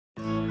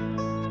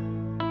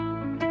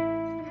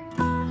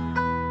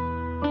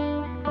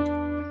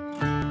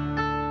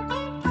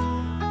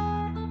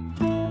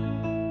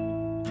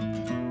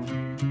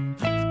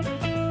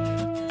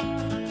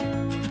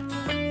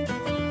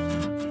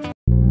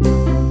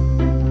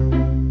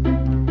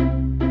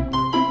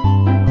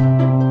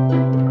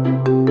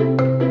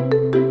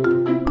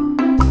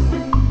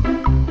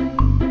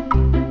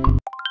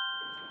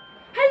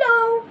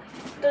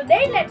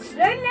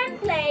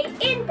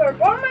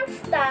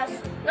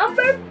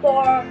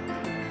for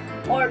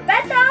or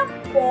beta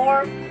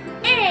for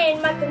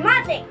in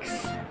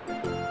mathematics.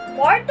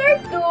 Quarter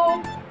 2,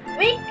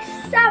 week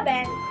 7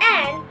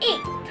 and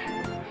 8.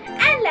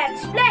 And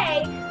let's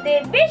play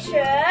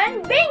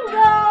Division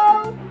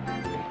Bingo!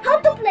 How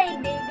to play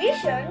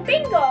Division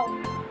Bingo?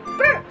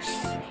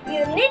 First,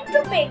 you need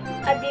to pick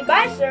a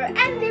divisor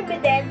and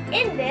dividend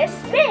in this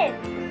bin.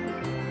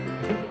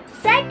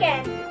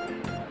 Second,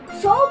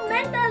 solve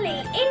mentally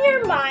in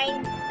your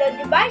mind the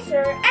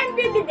divisor and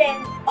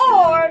dividend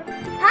or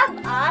have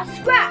a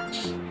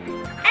scratch.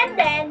 And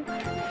then,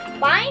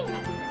 find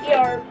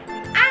your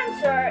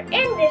answer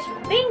in this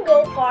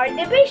bingo card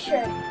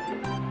division.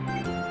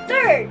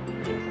 Third,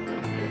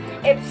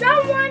 if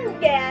someone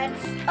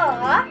gets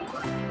a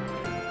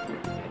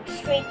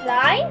straight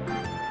line,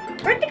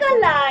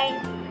 vertical line,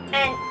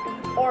 and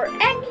or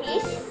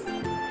X,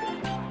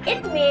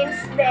 it means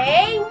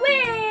they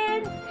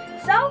win.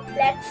 So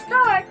let's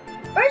start.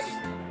 First,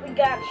 we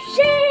gotta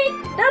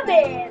shake the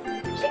bin.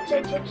 Shake,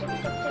 shake, shake, shake,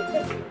 shake,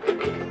 shake,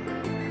 shake.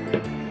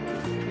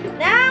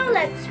 Now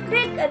let's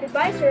pick a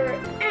divisor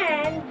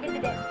and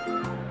dividend.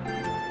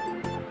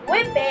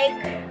 We pick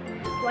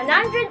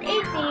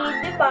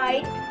 180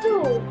 divide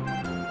 2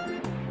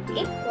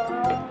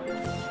 equals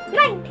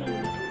 90.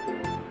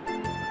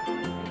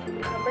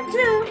 Number 2.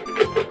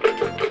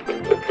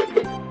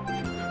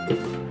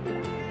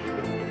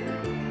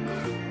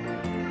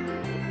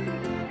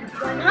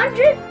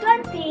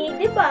 120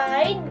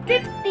 divide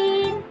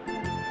 15.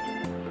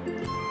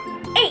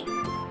 8.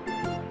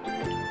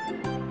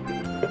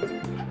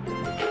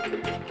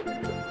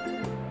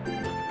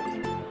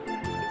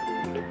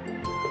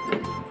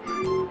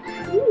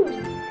 Ooh.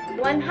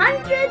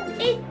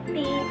 180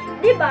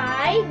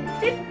 divide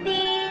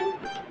 15.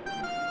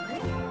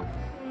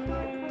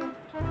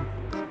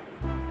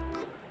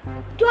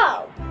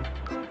 12.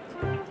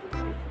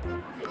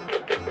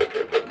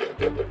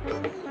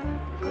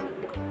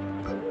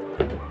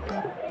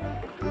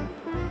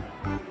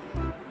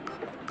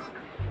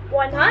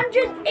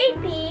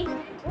 180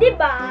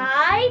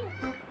 divide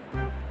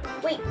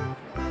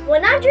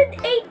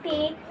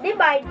 180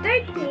 divide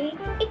 30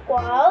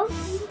 equals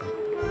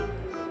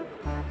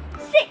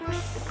 6.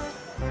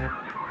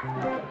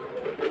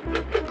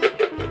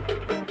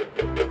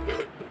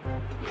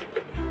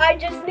 I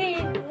just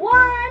need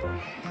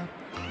one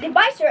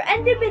divisor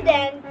and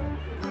dividend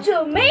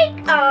to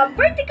make a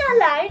vertical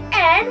line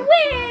and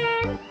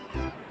win.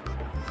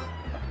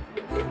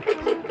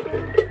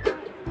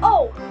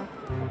 Oh,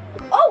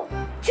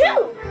 2.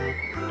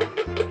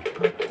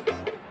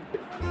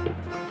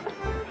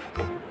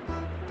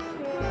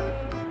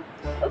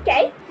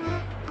 Okay.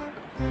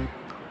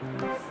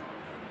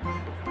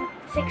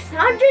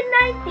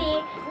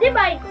 690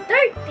 divide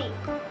 30.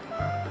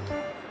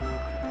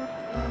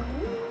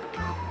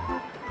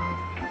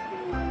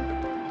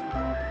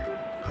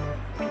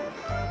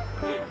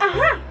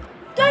 Aha!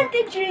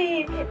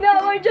 23. Now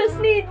I just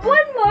need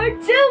one more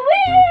to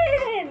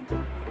win.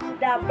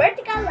 The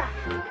vertical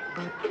line.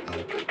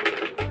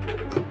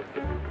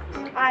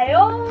 I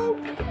hope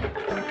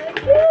I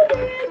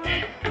did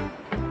it.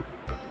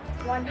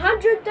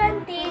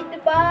 120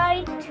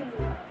 divide 2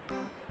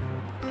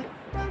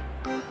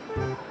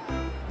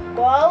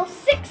 equals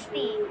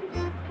 60.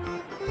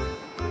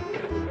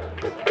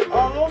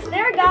 Almost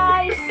there,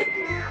 guys.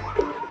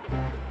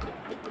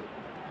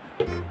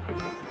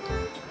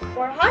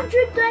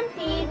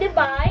 420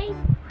 divide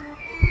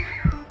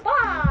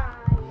 5.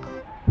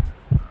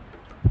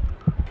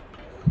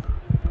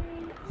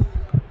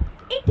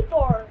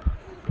 84.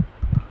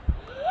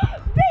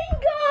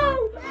 Bingo!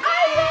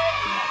 I win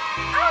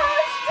a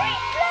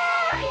straight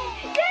line!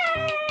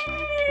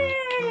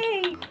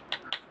 Yay!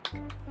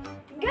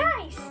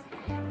 Guys,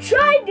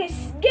 try this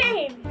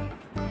game.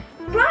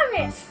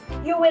 Promise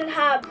you will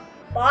have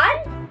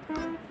fun,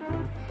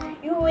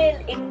 you will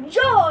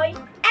enjoy,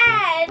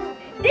 and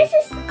this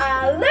is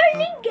a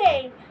learning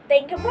game.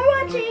 Thank you for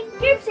watching.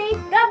 Keep safe.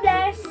 God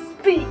bless.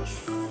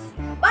 Peace.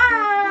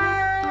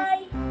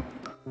 Bye.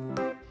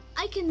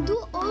 I can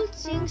do all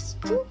things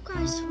through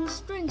Christ who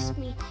strengthens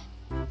me.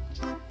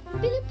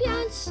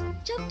 Philippians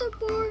chapter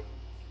 4,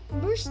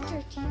 verse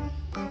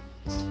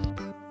 13.